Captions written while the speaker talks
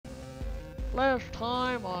Last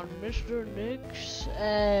time on MRnixS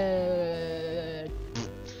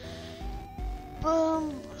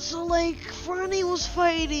so like Franny was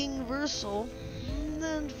fighting Versal, and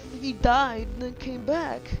then he died, and then came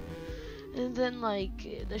back, and then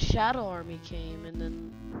like the Shadow Army came, and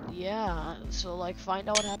then yeah. So like find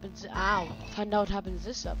out what happens. Find out what happens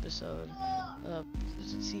this episode.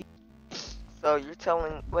 See. So you're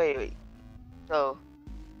telling? Wait. So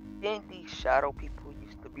didn't these shadow people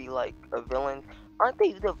used to be like a villain? Aren't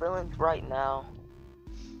they the villains right now?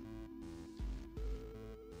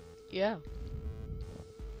 Yeah.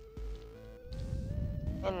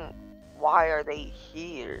 And why are they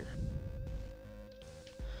here?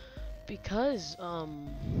 Because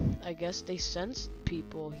I guess they sensed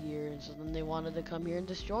people here, and so then they wanted to come here and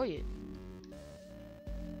destroy it.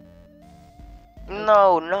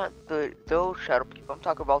 No, not those shadow people. I'm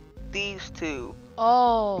talking about these two.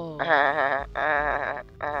 Oh.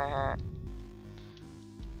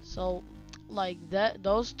 So, like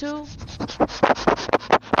those two.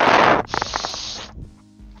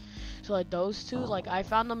 So like those two, like I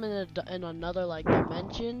found them in another like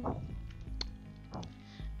dimension,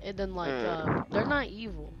 and then like they're not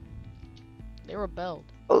evil. They rebelled.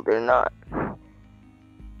 Oh, they're not.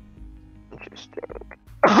 Interesting.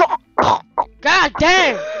 God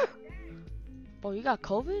damn! Bro, you got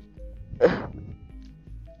COVID?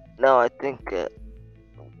 No, I think.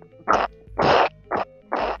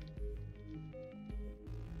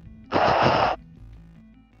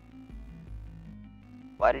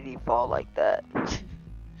 Why did he fall like that? Oh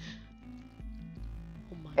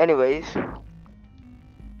my. Anyways.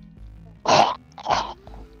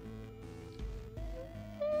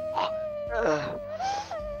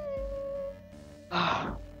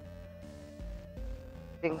 I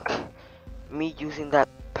think me using that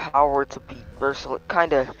power to be versatile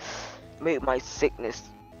kind of made my sickness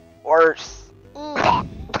worse.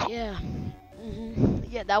 Yeah.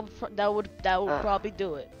 Yeah, that would probably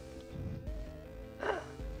do it.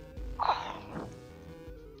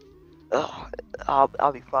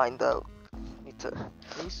 I'll be fine though. Need to.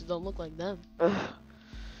 At least it don't look like them.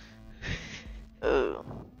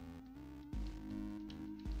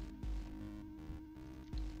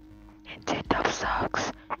 Nintendo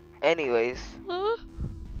sucks. Anyways. Huh?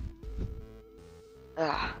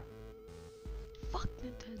 Fuck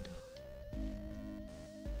Nintendo.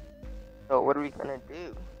 So what are we gonna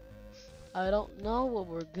do? I don't know what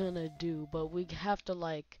we're gonna do, but we have to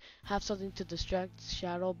like have something to distract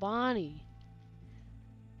Shadow Bonnie.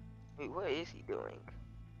 Wait, what is he doing?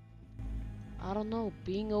 I don't know,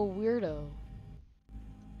 being a weirdo.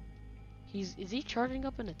 Is he charging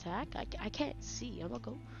up an attack? I can't see. I'll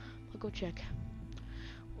go check.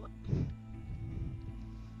 What?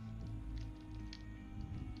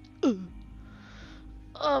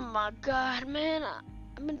 Oh my god, man.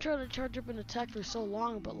 I've been trying to charge up an attack for so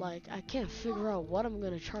long, but like I can't figure out what I'm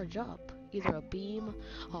gonna charge up. Either a beam,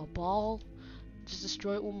 a ball, just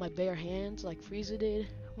destroy it with my bare hands like Frieza did.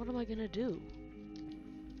 What am I gonna do?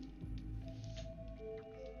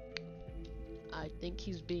 I think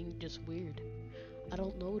he's being just weird. I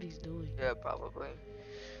don't know what he's doing. Yeah, probably.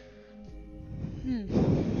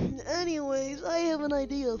 Anyways, I have an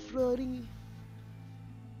idea, Freddy.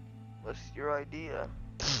 What's your idea?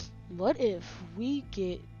 What if we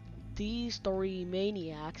get these three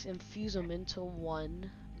maniacs and fuse them into one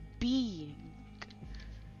being?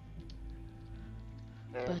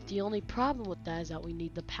 But the only problem with that is that we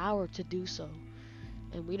need the power to do so.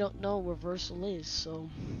 And we don't know where Versal is, so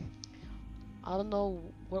I don't know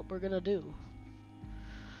what we're gonna do.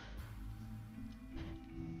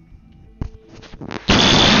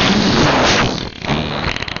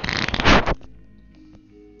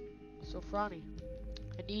 So Franny,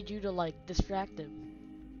 I need you to like distract him.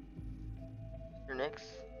 MRnixS.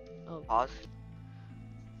 Oh. Pause.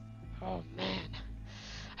 Oh man,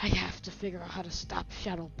 I have to figure out how to stop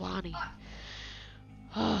Shadow Bonnie.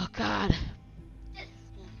 Oh god.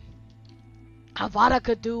 Havada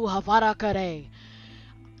Kadu, Havada Kare.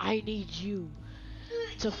 I need you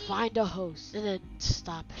to find a host and then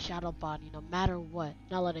stop Shadow Bonnie no matter what.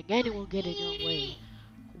 Not letting anyone get in your way.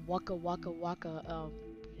 Waka waka waka,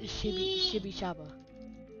 shibby shaba.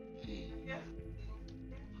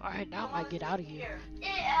 Alright, now I get out of here.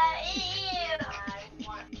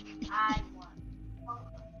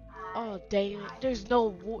 Oh dang it! There's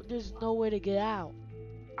no way to get out.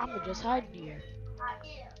 I'ma just hide here.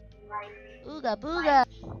 Ooga booga.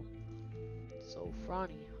 So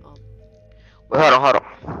Franny, Wait, hold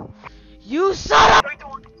on. you son of.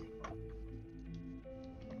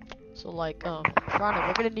 So like, Franny,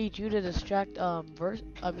 we're gonna need you to distract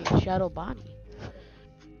Shadow Bonnie.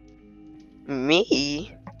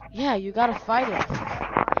 Me? Yeah, you gotta fight him.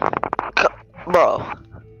 Bro,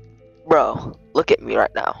 bro, look at me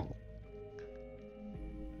right now.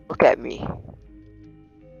 Look at me.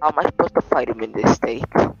 How am I supposed to fight him in this state?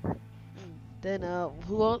 Then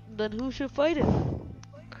who should fight him?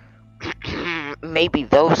 Maybe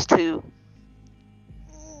those two.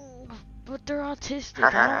 But they're autistic.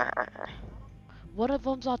 I don't. One of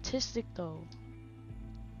them's autistic though.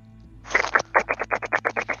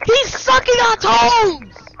 He's sucking on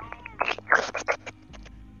toes.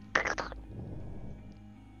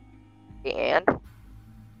 And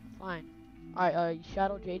Fine. Alright,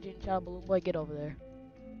 Shadow JJ and Shadow Balloon Boy, get over there.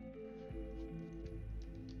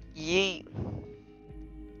 yeet.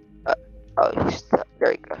 Oh, he's stuck.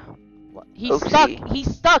 There you go. What? He's Oopsie. stuck.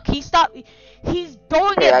 He's stuck. He's stuck. He's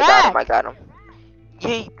throwing Okay, it I back. got him.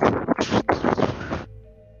 Yeet.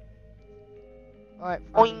 Alright,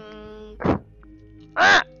 Franny. Boing.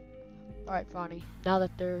 Ah! Alright, Franny. Now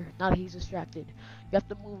that he's distracted, you have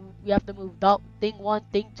to move thing 1,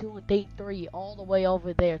 thing 2, and thing 3 all the way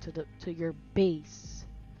over there to your base.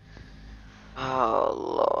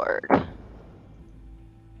 Oh Lord.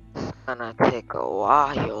 It's gonna take a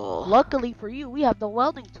while. Luckily for you, we have the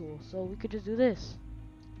welding tool, so we could just do this.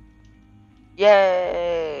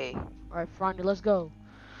 Yay! Alright, Franny, let's go.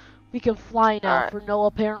 We can fly now for no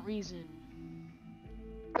apparent reason.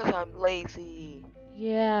 Cause I'm lazy.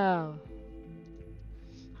 Yeah.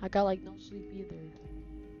 I got like no sleep either.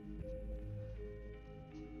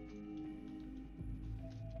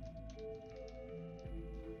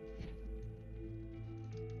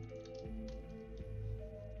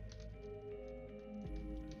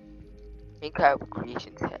 Think I have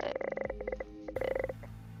creation's head.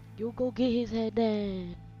 You go get his head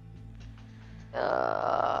then.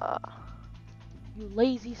 You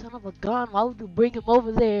lazy son of a gun. Why would you bring him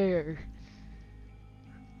over there?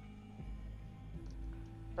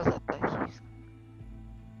 I thought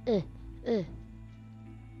he's...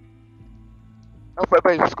 Oh,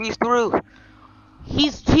 bro, squeeze through.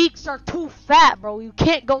 His cheeks are too fat, bro. You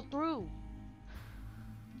can't go through.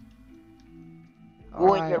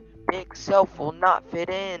 You and your big self will not fit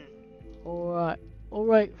in. Alright,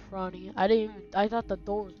 Franny. I thought the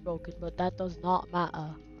door was broken, but that does not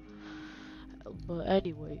matter. But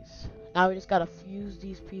anyways, now we just gotta fuse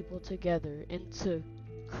these people together into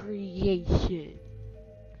creation.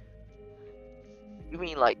 You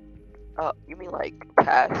mean like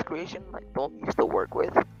past creation, like the one we used to work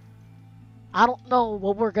with? I don't know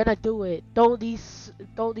what we're gonna do it. Throw these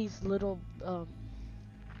little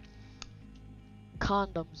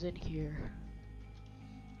condoms in here.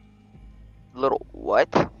 Little what?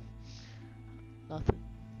 Nothing.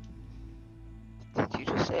 Did you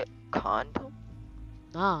just say condom?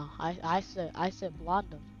 Nah, I said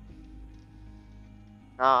blondum.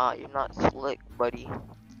 Nah, you're not slick, buddy.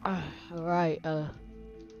 Alright, oh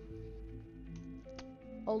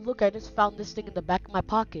look, I just found this thing in the back of my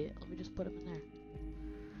pocket. Let me just put him in there.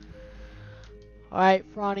 Alright,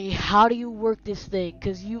 Franny, how do you work this thing?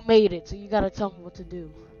 Cause you made it, so you gotta tell me what to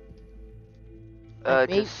do.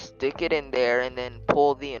 Just stick it in there and then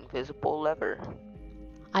pull the invisible lever.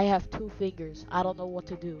 I have 2 fingers. I don't know what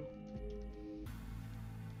to do.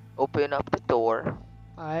 Open up the door.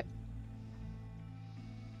 Alright.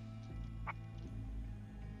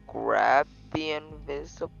 Grab the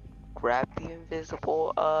invisible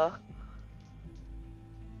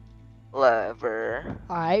lever.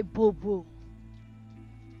 Alright, boom boom.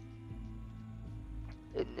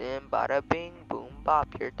 And then bada bing boom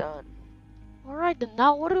bop, you're done. Alright, then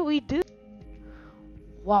now what do we do?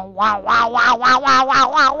 Wow, wow, wow, wow, wow, wow,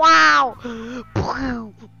 wow, wow, wow! Boom,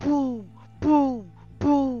 boom, boom,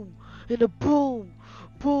 boom, and a boom,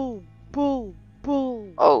 boom, boom,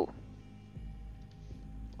 boom. Oh.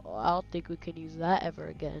 I don't think we can use that ever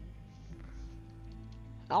again.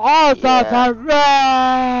 Oh, yeah.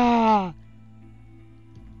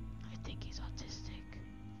 I think he's autistic.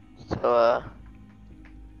 So,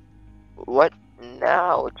 what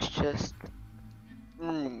now? It's just...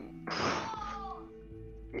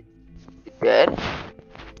 Dead?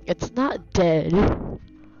 It's not dead.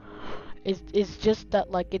 It's just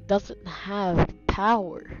that like it doesn't have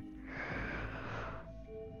power.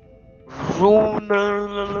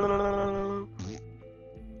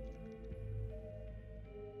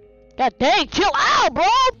 God dang, chill out, bro!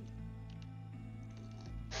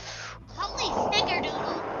 Holy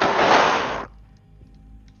snickerdoodle!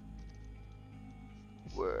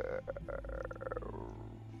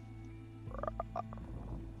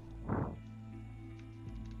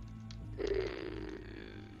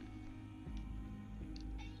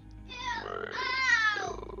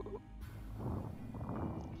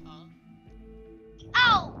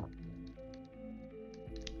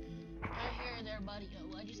 buddy.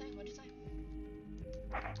 What'd you say? What'd you say?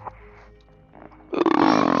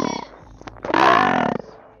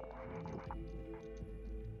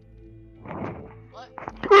 What?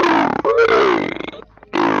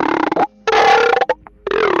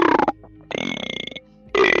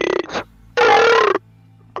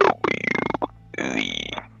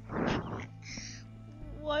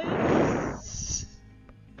 What?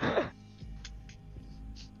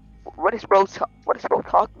 What is bro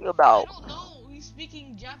talking I about? don't know. He's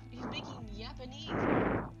speaking Japanese.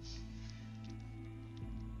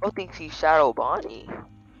 Bro thinks he's Shadow Bonnie.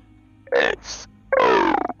 It's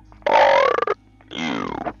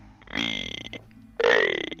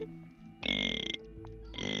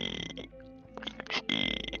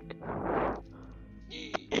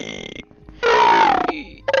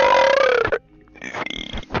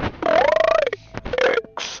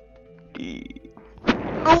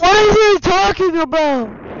What is he talking about?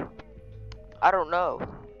 I don't know.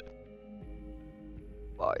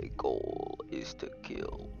 My goal is to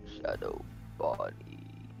kill Shadow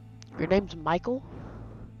Bonnie. Your name's Michael?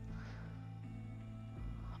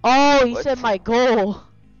 Oh, he What? said my goal.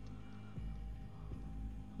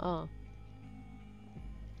 Oh.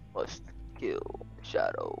 Must kill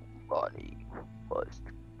Shadow Bonnie. Must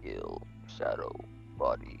kill Shadow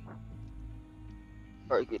Bonnie.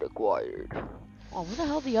 Target acquired. Oh, where the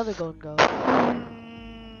hell did the other gun go?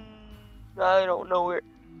 I don't know where.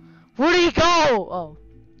 Where did he go? Oh.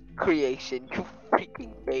 Creation, you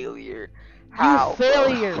freaking failure. How, You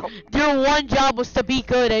failure. bro? Your one job was to be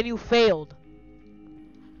good and you failed.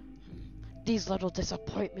 These little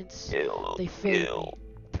disappointments, Kill, they failed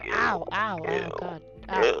me. Ow, ow, ow, God.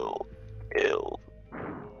 Ow. Kill.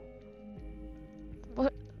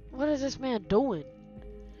 What is this man doing?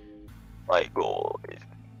 My goal is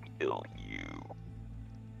to kill you.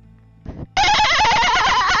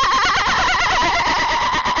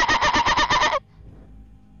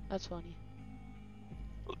 That's funny.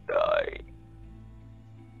 You'll die.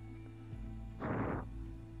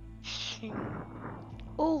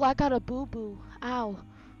 Oh, I got a boo-boo. Ow.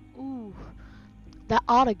 Ooh. That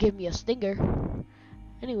ought to give me a stinger.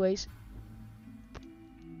 Anyways.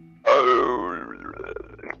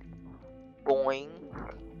 Boing.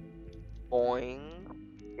 Boing.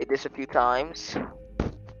 Hit this a few times.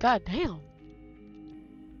 God damn.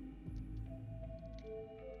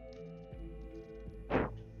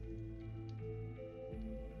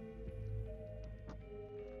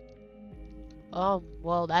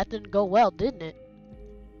 Well, that didn't go well, didn't it?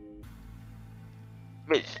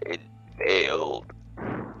 Mission failed.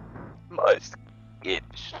 Must get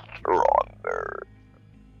stronger.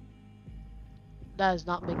 That does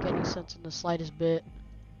not make any sense in the slightest bit.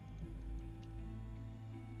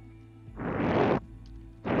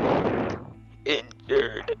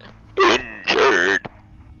 Injured.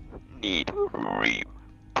 Need repairs.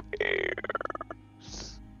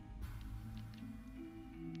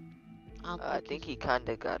 I think he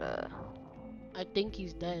kinda got a. I think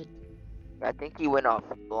he's dead. I think he went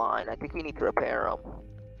offline. I think we need to repair him.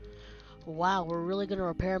 Wow, we're really gonna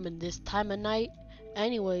repair him in this time of night?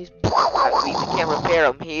 Anyways. We can't repair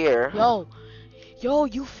him here. Yo,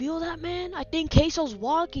 you feel that, man? I think Queso's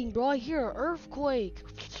walking, bro. I hear an earthquake.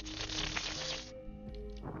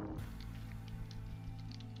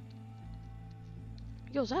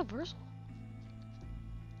 Yo, is that Versal?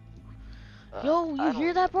 Yo, you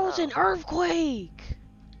hear that, bro? It's an earthquake.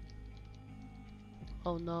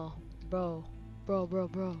 Oh no, bro. Bro,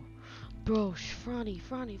 Franny.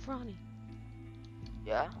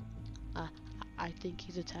 Yeah? I think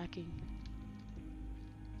he's attacking.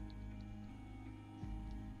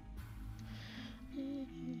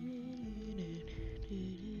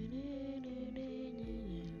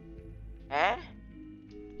 Eh?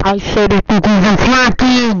 I said I think he's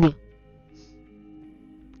attacking.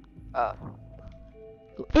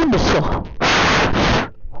 You imbecile.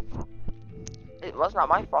 It was not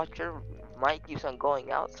my fault. Your mic keeps on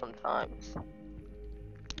going out sometimes.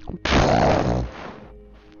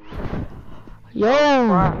 Yo,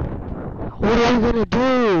 what are you gonna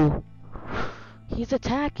do? He's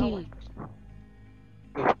attacking.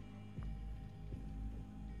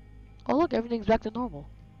 Oh look, everything's back to normal.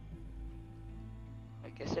 I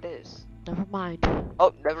guess it is. Never mind.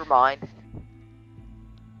 Oh, never mind.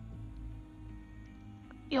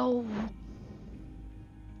 Yo.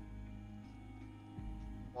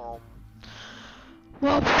 Well,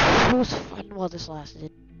 it was fun while this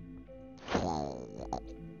lasted.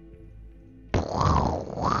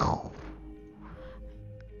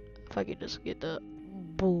 If I could just get the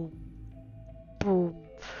boom.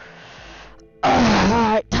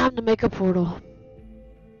 Alright, time to make a portal.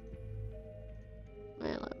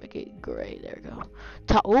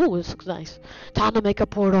 Ooh, this looks nice. Time to make a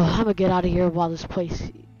portal. I'm gonna get out of here while this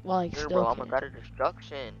place, while I Here, still bro, I'm can. a god of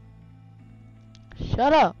destruction.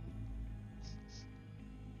 Shut up.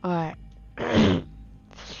 Alright.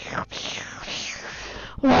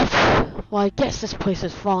 Well, I guess this place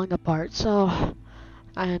is falling apart, so...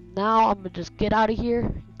 And now I'm gonna just get out of here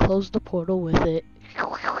and close the portal with it.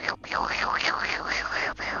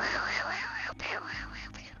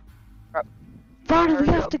 Barney, we Hurry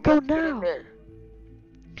have up, to go let's get in now. there.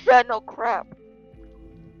 Yeah, no crap.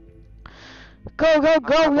 Go, go,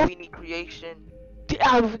 go. We need creation.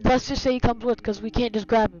 Let's just say he comes with, because we can't just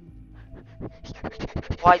grab him.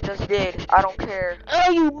 Well, I just did. I don't care.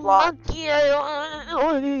 Oh, you Plot.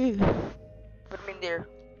 monkey! Put him in there.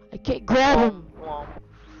 I can't grab him. Womp.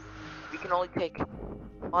 We can only take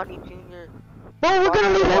Bonnie Jr. Oh, we're gonna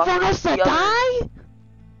leave everyone else to The others. die?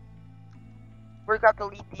 We got to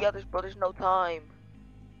lead the others, bro. There's no time.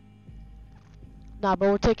 Nah, but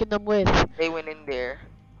we're taking them with. They went in there.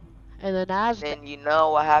 And then as... Then you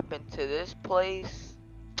know what happened to this place?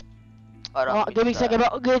 Hold on, give me a second.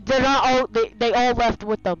 Bro. They're not all... They all left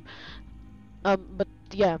with them. But,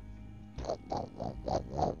 yeah.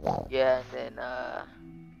 Yeah, and then,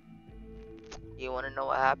 you wanna know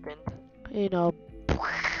what happened? You know...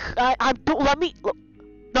 don't let me...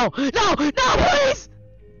 No, no, no, please!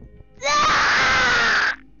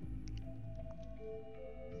 Ah!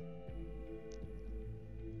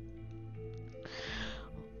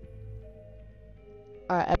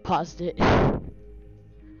 Alright, I paused it. Alright.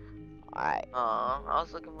 I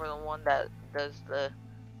was looking for the one that does the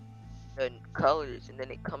colors, and then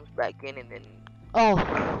it comes back in, and then...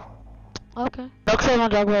 Oh. Okay. Okay, my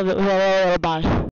dog. Bye.